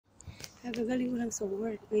Kagagaling ko lang sa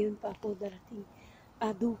work. Ngayon pa ako darating.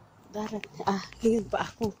 Ngayon pa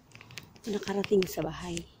ako nakarating sa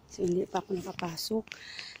bahay. So, hindi pa ako nakapasok.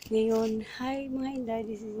 Ngayon, hi mga Inday.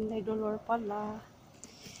 This is Inday Dolor pala.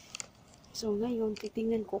 So, ngayon,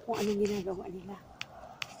 titingnan ko kung anong ginagawa nila.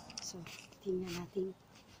 So, tingnan natin.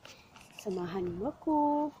 Samahan mo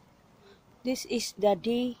ako. This is the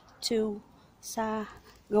day 2 sa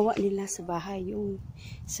gawa nila sa bahay. Yung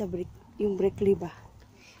brick ba.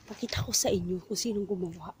 Pakita ko sa inyo kung sinong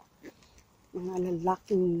gumawa. Mga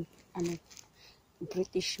lalaking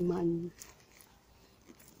British man.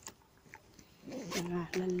 Mga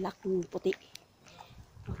lalaking puti.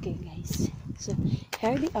 Okay guys. So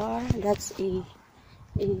here they are. That's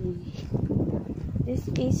this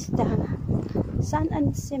is the sand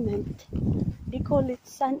and cement. They call it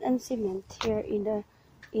sand and cement here in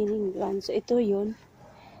England. So ito yun.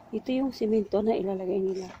 Ito yung simento na ilalagay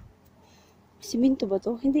nila. Simento ba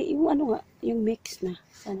to? Hindi, yung yung mix na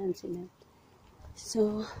sand and cement.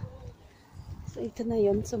 So ito na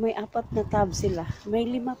yun. So may 4 na tab sila. May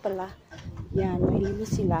 5 pala. Yan, may 5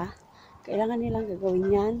 sila. Kailangan nilang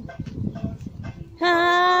gagawin yan.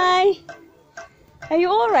 Hi! Are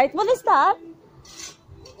you alright? What is that?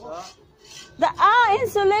 The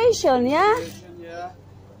insulation, yeah?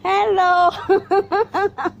 Hello!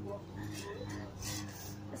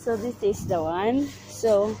 So this is the one.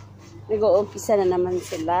 So nag-uumpisa na naman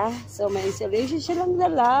sila. So may insulation silang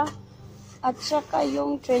dala. At saka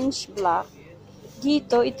yung trench block.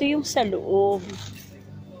 Dito, ito yung sa loob.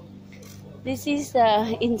 This is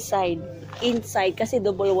inside. Inside, kasi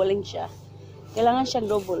double walling siya. Kailangan siyang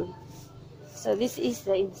double. So, this is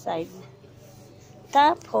the inside.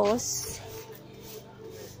 Tapos,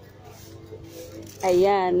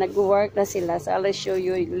 ayan, nag-work na sila. So, I'll show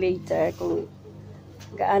you later kung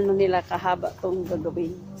gaano nila kahaba itong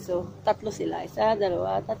gagawin. So, 3 sila. 1, 2,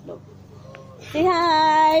 3. Say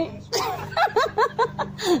hi!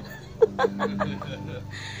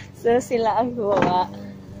 So, sila ang gumawa.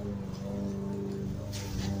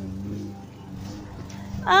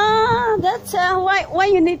 That's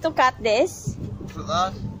why you need to cut this? For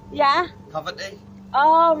that? Yeah. Cavity.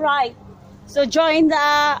 Oh, right. So join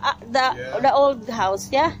the old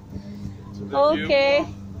house, yeah. Okay.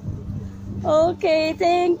 Okay,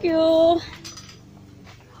 thank you.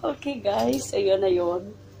 Okay, guys, ayun na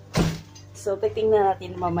yun. So titingnan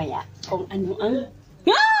natin mamaya kung ano ang.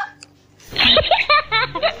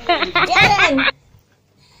 Yan.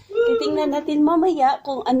 Titingnan natin mamaya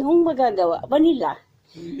kung anong magagawa ba nila.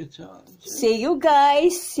 See you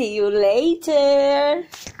guys. See you later.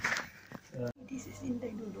 This is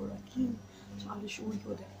Inday dolor again. So I'll show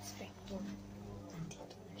you the inspector. Nandito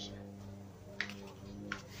na siya.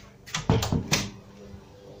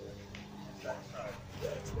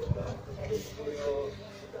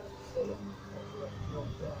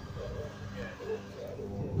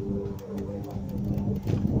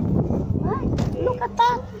 Look at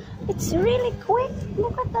that. It's really quick.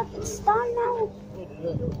 Look at that. It's done now.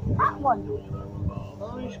 That one.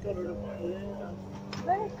 Oh, he's got it up there.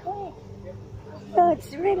 Very quick. No, it's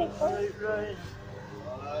really quick. Right.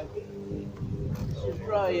 This is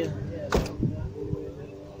Ryan. Yeah.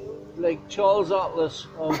 Like Charles Atlas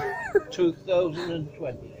of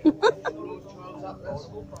 2020. Charles Atlas.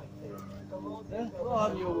 Yeah, well,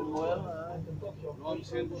 I knew him well. I'm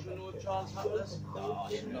saying, do you know Charles Atlas? No,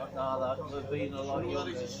 that would have been a lot younger.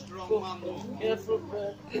 He's a strong man, though. Careful,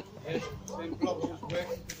 man. Same problems quick.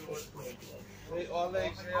 All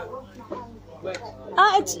legs here. Quick.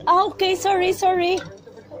 It's okay. Sorry.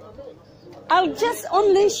 I'll just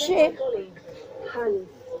only shake. Hand,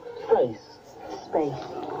 place, space.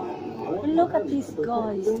 Look at these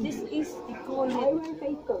guys. This is, they call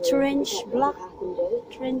it trench block.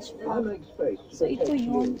 Trench block. So ito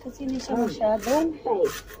yun kasi hindi siya masyadong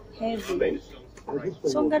heavy.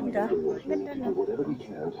 So ang ganda. Ganda na.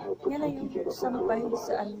 Yan na yung sampay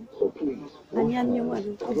sa ano. Ganyan yung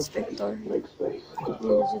inspector.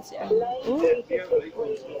 Nilagyan si ano. Oh.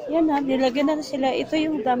 Yan na. Nilagyan na sila. Ito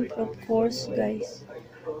yung dump of course guys.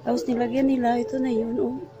 Tapos nilagyan nila. Ito na yun.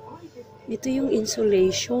 Oh. Ito yung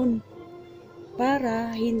insulation.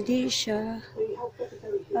 Para hindi siya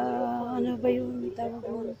ano ba yung tawag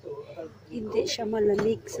mo? Hindi siya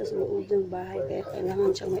malamig sa loob ng bahay kaya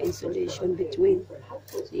kailangan siyang ma-insulation between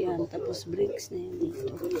Yan, tapos bricks na yan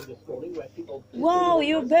dito. Wow,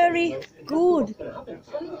 you're very good.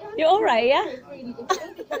 You're alright, yeah?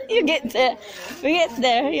 You get there. We get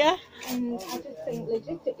there, yeah? And I just think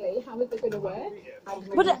logistically, how is it going to work?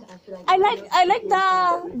 But I like the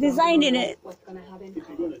design in it. What's going to happen?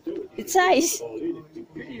 It's nice.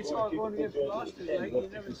 It's all going to get plastered, like you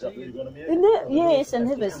never see it. Yes, I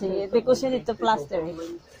never see it because you need to plaster it.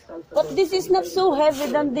 But this is not so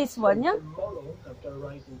heavy than this one, yeah?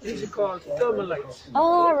 These are called thermalites.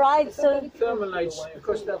 All right, so Thermalites,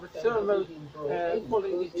 because they have a thermal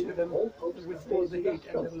quality to them that withhold the heat,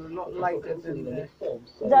 and they're a lot lighter than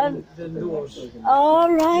those.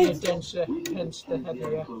 all right. They're denser, hence the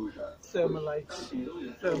heavier thermalites.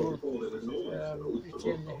 Thermal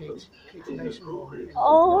retain the heat, keep it nice and warm.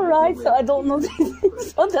 All right, so I don't know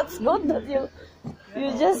this. So that's good that you're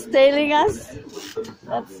just telling us.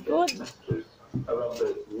 That's good.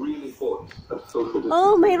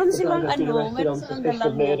 Oh, mayroon silang ano, mayroon silang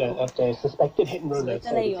dalang murder after a suspected hit and runner So,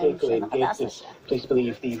 ito na said yun. vehicle So, engaged nakataas na in. siya. Police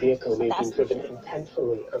believe the vehicle may have been Nakataas na driven siya.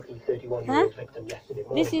 intentionally of the 31-year-old victim yesterday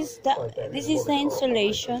morning. This is the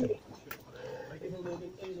insulation.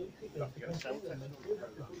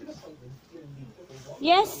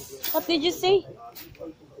 Yes, what did you say?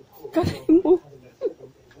 Kamay mo.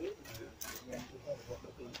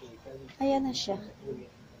 Ayan na siya.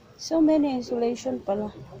 So many insulation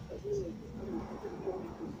pala.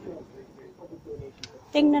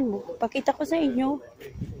 Tingnan mo, pakita ko sa inyo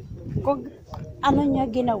kung ano niya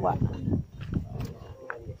ginawa.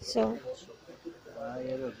 So,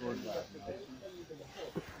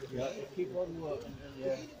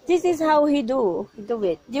 this is how he do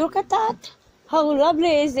it. Look at that. How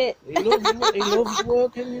lovely is it? He loves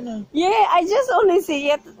working, you know. Yeah, I just only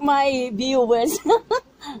see it, my viewers.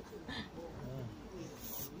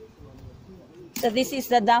 So this is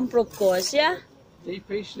the damp-proof course, yeah?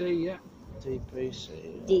 DPC, yeah. DPC.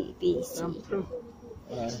 DPC. Damp-proof.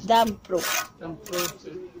 Damp-proof. Damp-proof.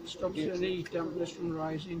 It stops any dampness from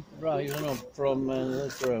rising. Rising up from the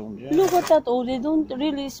ground, yeah. Look at that, oh, they don't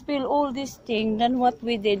really spill all this thing than what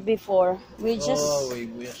we did before. We just we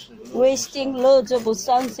wasted. wasting loads of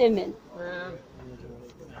sand cement. Well,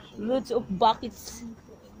 Loads of buckets.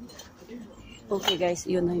 Okay guys,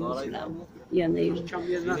 yun na yun sila. Yan na yun.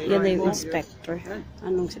 Yan na yung inspector.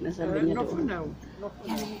 Anong sinasabi niya not for doon? now.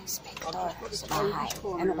 Yan na yung inspector sa bahay.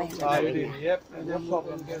 Ano kaya sabi niya? Yep, no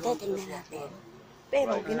problem. Tingnan natin.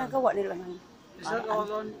 Pero ginagawa nila ng... Is that all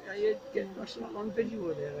on? Are you getting something on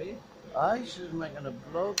video there? Are you? She's making a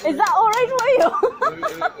blog. Is that alright for you?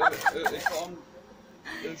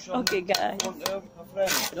 Okay guys.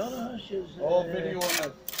 No, she's. Video on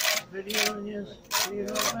it. Video on yes. You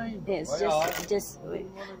know what I mean? Yes, just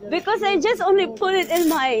because I just only put it in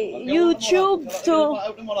my YouTube to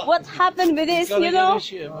what happened with this, you know.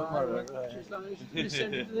 She's like, you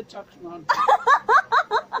send it to the tax man.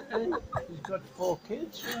 He's got 4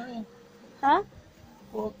 kids, right? Huh?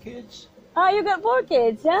 4 kids. Oh, you got 4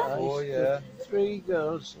 kids, huh? Oh, yeah. 3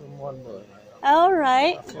 girls and 1 boy. All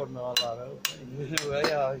right. I couldn't all that out.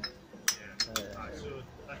 Anyway,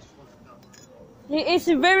 He is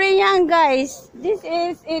very young, guys. This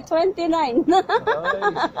is a 29. he's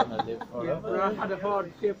gonna live forever. I had a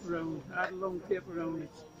hard paper round. I had a long paper round.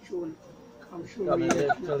 It's showing. I'm sure Gonna he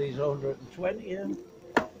live till he's 120, yeah.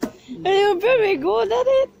 You're very good at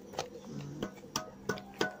it.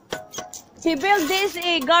 He built this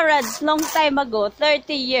garage long time ago,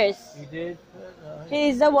 30 years. He did.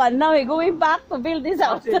 He's the one. Now he's going back to build this I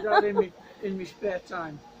house. did that in my spare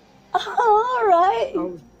time. All right.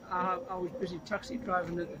 I was busy taxi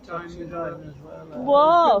driving at the time. Driving as well.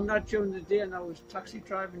 Wow. Not during the day, and I was taxi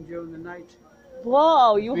driving during the night.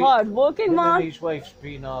 Wow, you hard working, Him and man. his wife's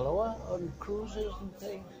been all over on cruises and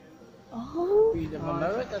things. Oh. Been in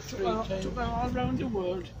America 3 times. Took all around the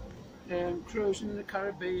world, cruising in the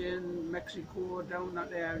Caribbean, Mexico, down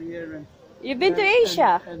that area, and You've been to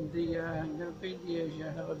Asia? and never been to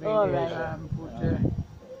Asia. Never been All to right. Asia. But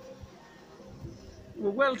we're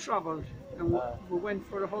well travelled, and we went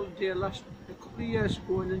for a holiday a couple of years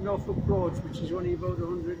ago in the Norfolk Broads, which is only about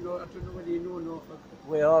 100. I don't know whether you know Norfolk.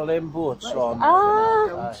 We all in boats on. Ah.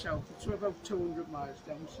 Down south. It's about 200 miles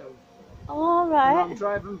down south. All And I'm right.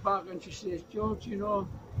 driving back, and she says, "George, you know,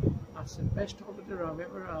 that's the best holiday I've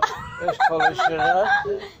ever had." Best colour shit out.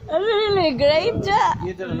 Really great job.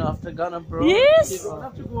 You didn't have to go abroad. You Yes. don't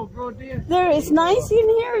have to go abroad, do you? There is nice in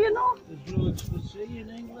here, you know. There's loads to see in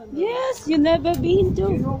England. Yes, you never been Do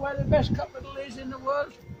you to. know where the best capital is in the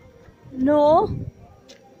world? No.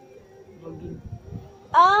 London.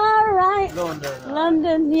 All right. London.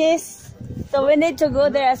 London, yes. So we need to go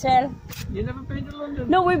there as well. You never been to London?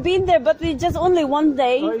 No, we've been there, but we just only one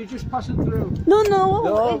day. Oh, you just passing through? No, No,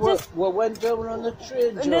 it just we went down on the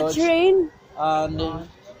train, on the George, train. and it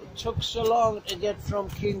took so long to get from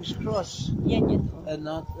King's Cross, Yan yun. and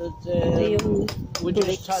that Ito yung we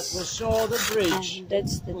bridge. saw the bridge.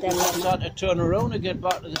 That's the We demo. just had to turn around and get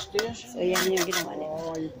back to the station. So yan yung ginawa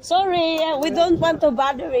nila. Sorry, we don't want to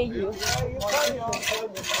bother you.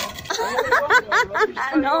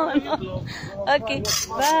 No. Okay,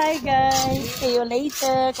 bye guys. See you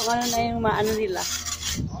later. Kung ano na yung maano nila.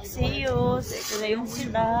 See you. So, ito na yung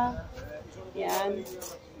sila. Yan.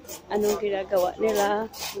 Anong ginagawa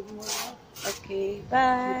nila. Okay,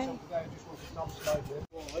 bye.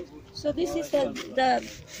 So this is the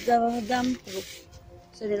dampo.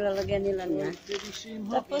 So nilalagyan nila niya.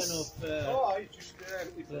 Tapos, Oh, I just, I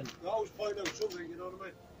was pointing out something, you know what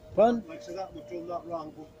I mean? Fun? Like, so that we've done that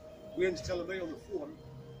wrong, but Wayne's telling me on the phone,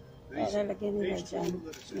 lalagyan nila he's dyan. told them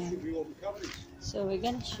that it should be open cavities. So we're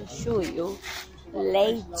gonna show you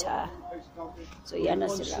later. So yan na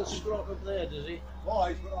sila. Strap up there, does he? Oh,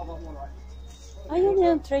 he's got all that one, right? Ayun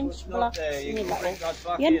yung trench block nila.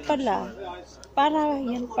 Yan pala.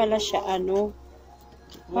 Yan pala siya ano.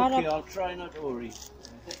 Okay, I'll try not to worry.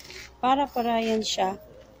 Para yan siya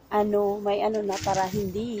ano, may ano na para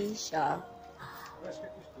hindi siya.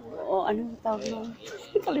 O ano tawag mo?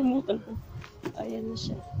 Kalimutan ko. Ayan na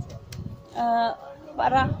siya.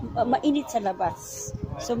 Para mainit sa labas.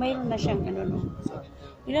 So mayroon na siyang ano no.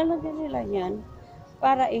 Ilalagay nila yan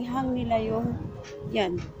para ihang nila yung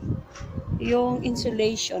yan. Yung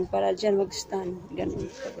insulation para dyan mag-stand. Ganun.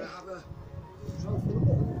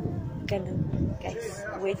 Ganun. Guys,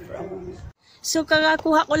 wait for a moment. So,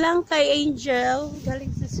 kakakuha ko lang kay Angel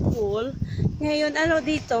galing sa school. Ngayon, ano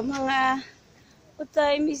dito, mga what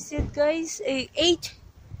time is it, guys? 8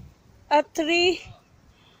 at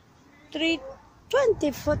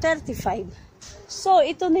 3:35. So,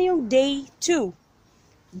 ito na yung day 2.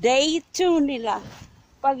 Day 2 nila.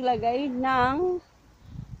 Paglagay ng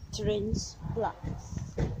trench blocks.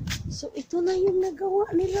 So, ito na yung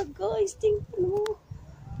nagawa nila, guys. Tingnan mo.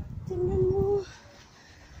 Tingnan mo.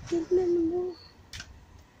 Tingnan mo.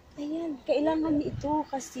 Ayan. Kailangan ito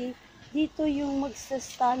kasi dito yung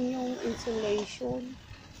magsastand yung insulation.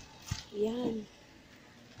 Ayan.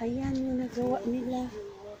 Ayan yung nagawa nila.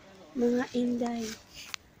 Mga Inday.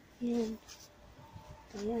 Ayan.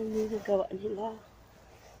 Ayan yung nagawa nila.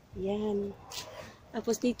 Ayan.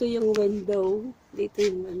 Tapos dito yung window. Dito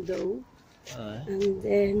yung window. And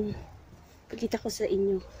then, pakita ko sa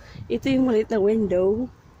inyo. Ito yung maliit na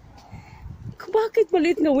window. Bakit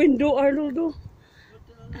maliit na window, Arnoldo?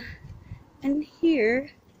 And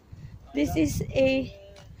here, this is a,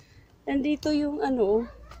 nandito yung ano,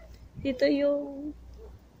 dito yung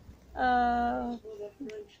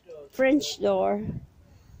French door.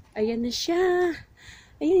 Ayan na siya.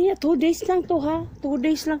 Ayan, 2 days lang to ha. 2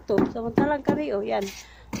 days lang to. Samantalang kari, oh, yan.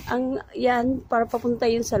 Yan, para papunta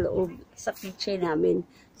yun sa loob, sa kitchen namin.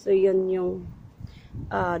 So, yun yung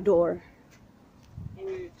door.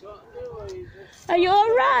 Are you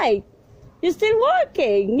alright? You still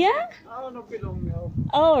working, yeah? Oh, no, belong now.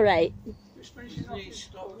 Alright. Just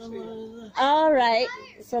Alright.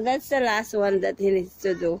 So, that's the last one that he needs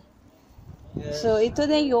to do. Yes. So, ito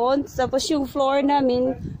na yun. Tapos yung floor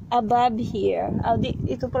namin above here.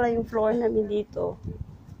 Ito pala yung floor namin dito.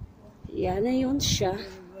 Yan na yun siya.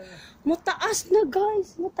 Mataas na,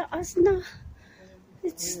 guys. Mataas na.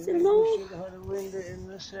 It's long. should have had a window in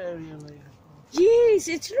this area, like Yes,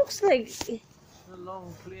 it looks like a long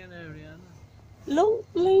plain area. long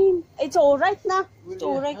plane. It's alright na. Will It's you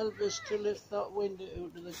alright. help us to lift that window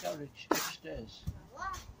out of the garage upstairs?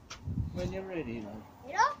 When you're ready, now.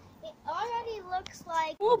 You know, it already looks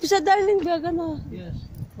like Oh, sa darling gaga na. Yes.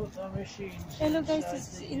 Put our machines. Hello guys, inside this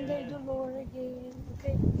is the, Inday dolor again.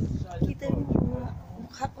 Okay. inside the Kita mo yung mga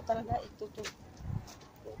mukha ko talaga. Ito.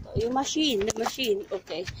 Yung machine, the machine.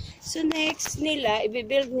 Okay. So next nila,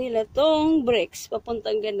 i-build nila tong bricks.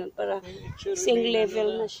 Papuntang ganun para It should have same been level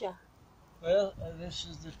another- na siya. Well, this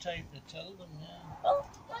is the time to tell them, yeah. Oh.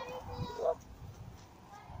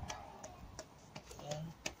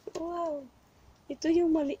 Wow. Ito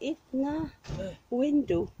yung maliit na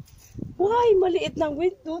window. Why maliit na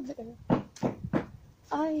window there?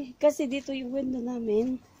 Ay, kasi dito yung window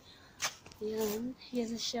namin. Yan. Yan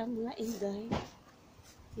na siya, mga Inday.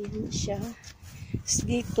 Yan na siya. Tapos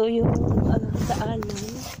dito yung daanan.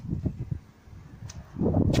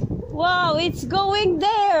 Wow, it's going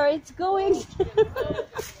there. It's going.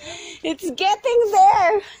 It's getting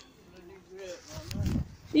there.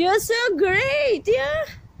 You're so great, yeah.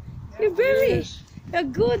 You're very, you're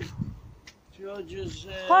good. Do you George is...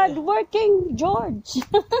 Hard-working George.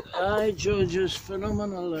 Aye, George is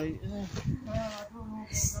phenomenal, like.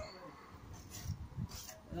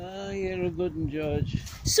 Ah, you're a good one, George.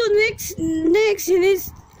 So next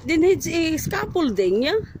he needs a scaffolding,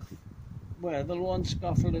 yeah? Well, they'll want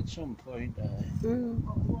scaffold at some point, aye. Mm.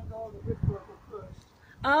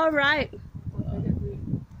 All right.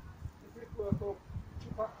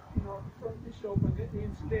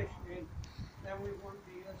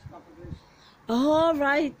 All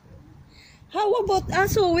right. How about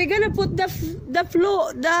so we're gonna put the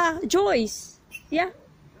floor, the joists, yeah?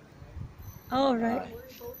 All right.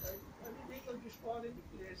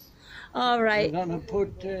 All right.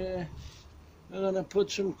 We're gonna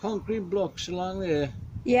put some concrete blocks along there,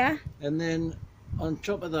 Yeah. and then on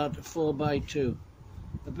top of that, a 4x2,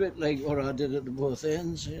 a bit like what I did at the both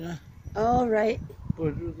ends, you know. All right.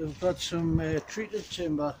 But they've got some treated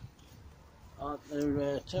timber at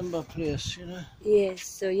their timber place, you know. Yes.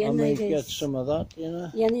 So I yan na might get guys. some of that, you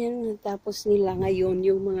know. Yan yung tapos nila ngayon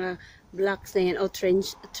yung mga blocks na yan o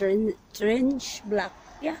trench block.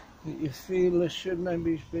 Yeah. You feel there should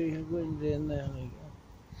maybe be a window in there, like.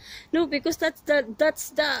 No, because that's the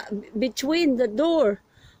between the door.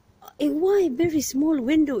 Why very small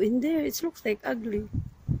window in there? It looks like ugly.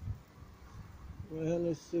 Well,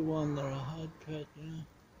 it's the one that I had put, you know.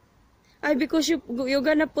 Ay, because you're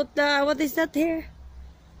gonna put the what is that here?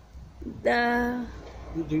 The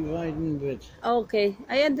Dividing bit. okay,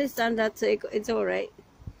 I understand that. So it's all right.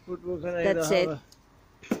 But we're gonna That's either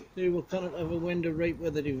we can't have a window right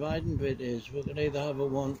where the dividing bit is. We're gonna either have a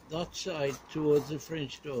one that side towards the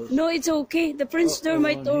French doors. No, it's okay. The French door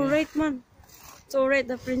might on all here. right, man. It's all right.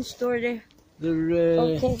 The French door there. The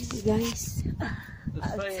Okay, guys. the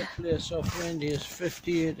fireplace off Wendy is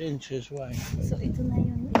 58 inches wide. So ito na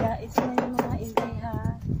yun. Yeah, ito na yung mga Inday ha.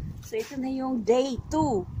 So ito na yung day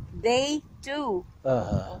 2. Day 2.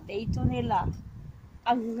 Day 2 nila.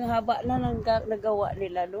 Ang haba na nagawa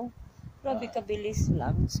nila, no? Grabe kabilis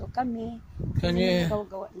lang. So kami, Can you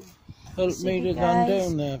gawa na. help me to go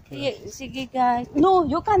down there, please? Yeah, sige guys. No,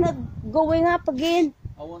 you cannot going up again.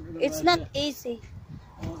 I wanted to It's measure- not easy.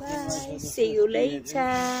 I wanted to measure Bye. the See you 58 inches.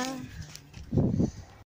 later.